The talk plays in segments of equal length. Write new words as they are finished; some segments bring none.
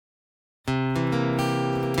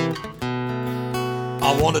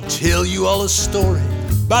I want to tell you all a story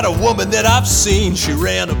about a woman that I've seen. She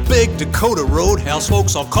ran a big Dakota Roadhouse,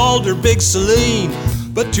 folks all called her Big Celine.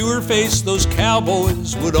 But to her face those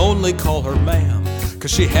cowboys would only call her ma'am, 'cause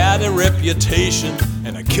she had a reputation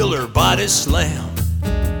and a killer body slam.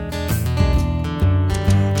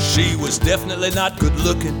 She was definitely not good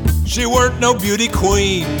looking, she weren't no beauty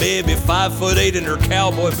queen. Maybe 5'8" in her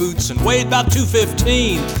cowboy boots and weighed about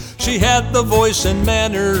 215. She had the voice and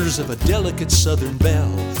manners of a delicate southern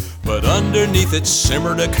belle, but underneath it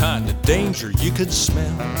simmered a kind of danger you could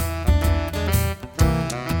smell.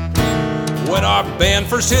 When our band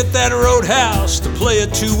first hit that Roadhouse to play a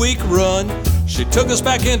 2-week run, she took us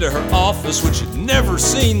back into her office, which had never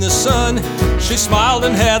seen the sun. She smiled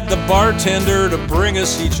and had the bartender to bring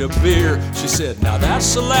us each a beer. She said, "Now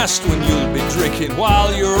that's the last one you'll be drinking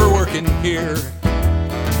while you're working here."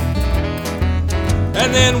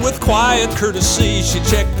 And then with quiet courtesy, she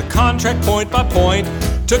checked the contract point by point,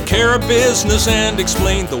 took care of business and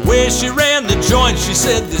explained the way she ran the joint. She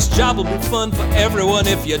said, "This job will be fun for everyone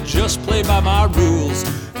if you just play by my rules."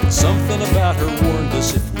 And something about her warned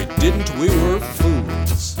us, if we didn't, we were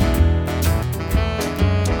fools.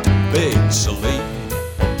 Big Celine,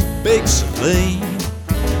 Big Celine,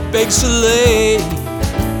 Big Celine,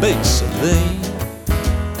 Big Celine.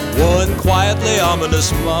 One quietly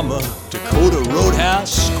ominous mama, Dakota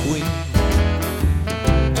Roadhouse queen.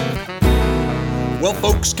 Well,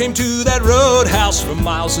 folks came to that Roadhouse from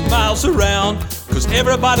miles and miles around, 'cause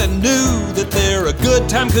everybody knew that there a good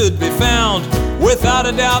time could be found. Without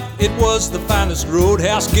a doubt, it was the finest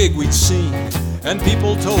Roadhouse gig we'd seen, and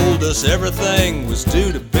people told us everything was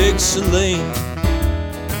due to Big Celine.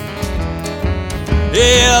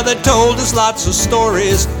 Yeah, they told us lots of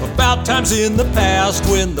stories about times in the past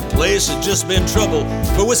when the place had just been trouble,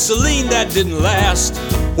 but with Celine that didn't last.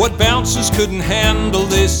 What bouncers couldn't handle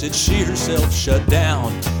this, it she herself shut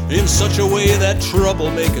down in such a way that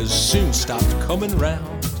troublemakers soon stopped coming round.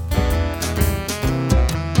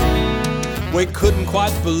 We couldn't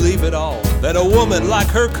quite believe it all, that a woman like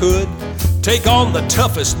her could take on the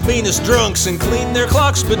toughest, meanest drunks and clean their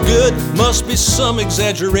clocks but good. Must be some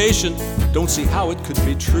exaggeration, don't see how it could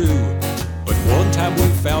be true. But one time we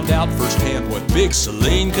found out firsthand what Big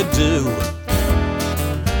Celine could do.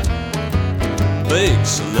 Big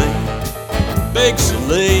Celine, Big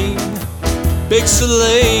Celine, Big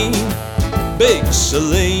Celine, Big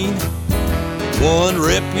Celine. One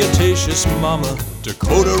reputatious mama,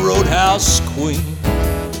 Dakota Roadhouse queen.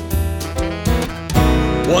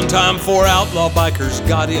 One time 4 outlaw bikers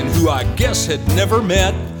got in who I guess had never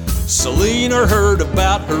met Celine or heard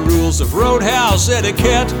about her rules of Roadhouse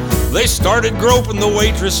etiquette. They started groping the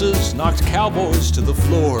waitresses, knocked cowboys to the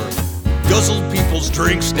floor, guzzled people's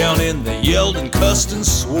drinks down in, they yelled and cussed and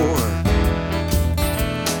swore.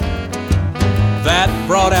 That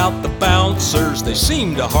brought out the bouncers, they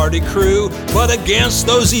seemed a hardy crew, but against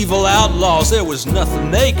those evil outlaws there was nothing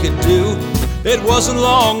they could do. It wasn't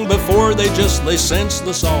long before they just lay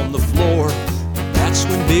senseless on the floor. That's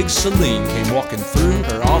when Big Celine came walking through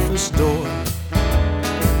her office door.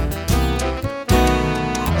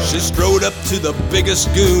 She strode up to the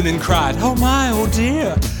biggest goon and cried, "Oh my, oh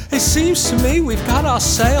dear, it seems to me we've got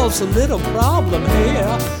ourselves a little problem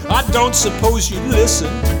here. I don't suppose you'd listen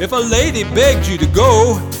if a lady begged you to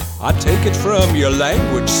go. I take it from your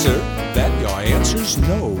language, sir, that your answer's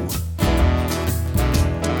no."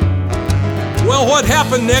 Well, what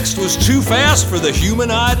happened next was too fast for the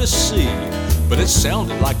human eye to see, but it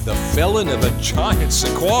sounded like the felling of a giant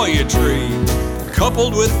sequoia tree,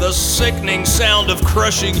 coupled with the sickening sound of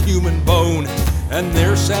crushing human bone. And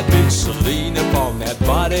there sat Big Celine upon that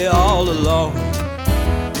body all alone.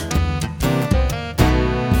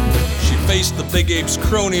 She faced the big ape's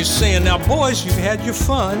cronies saying, "Now boys, you've had your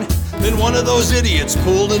fun." Then one of those idiots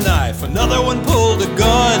pulled a knife, another one pulled a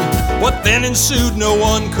gun. What then ensued no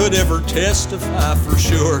one could ever testify for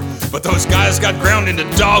sure, but those guys got ground into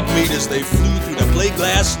dog meat as they flew through the plate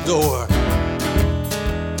glass door.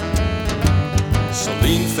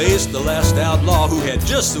 Celine faced the last outlaw who had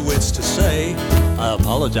just the wits to say, "I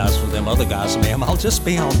apologize for them other guys, ma'am. I'll just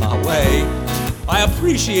be on my way." "I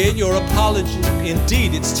appreciate your apology.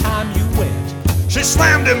 Indeed, it's time you went." She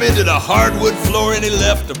slammed him into the hardwood floor and he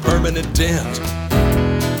left a permanent dent.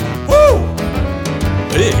 Woo!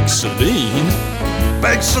 Big Celine,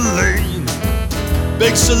 Big Celine,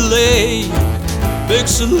 Big Celine, Big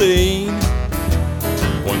Celine.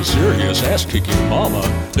 One serious ass-kicking mama,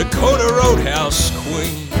 Dakota Roadhouse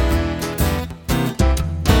queen.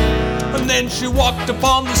 And then she walked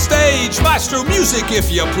upon the stage, maestro music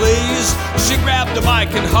if you please. She grabbed a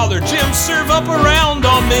mic and hollered, "Jim, serve up a round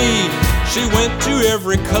on me." She went to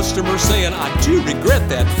every customer saying, I do regret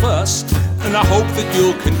that fuss, and I hope that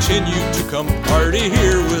you'll continue to come party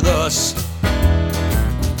here with us.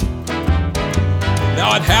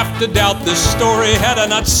 Now I'd have to doubt this story had I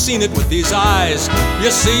not seen it with these eyes.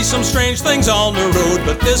 You see some strange things on the road,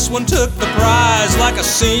 but this one took the prize, like a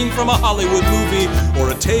scene from a Hollywood movie or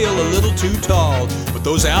a tale a little too tall. But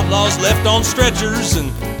those outlaws left on stretchers, and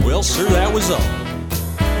well, sir, that was all.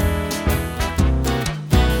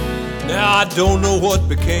 Now I don't know what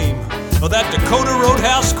became of that Dakota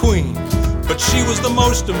Roadhouse queen, but she was the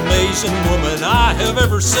most amazing woman I have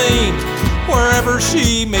ever seen. Wherever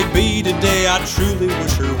she may be today, I truly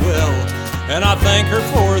wish her well, and I thank her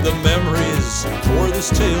for the memories, for this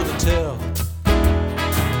tale to tell.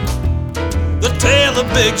 The tale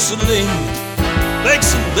of Big Celine, Big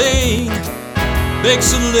Celine, Big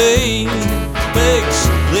Celine, Big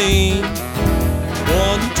Celine.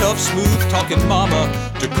 One tough, smooth-talking mama,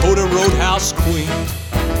 Dakota Roadhouse queen.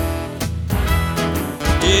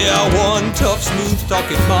 Yeah, one tough,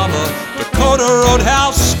 smooth-talking mama, Dakota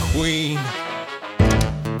Roadhouse queen.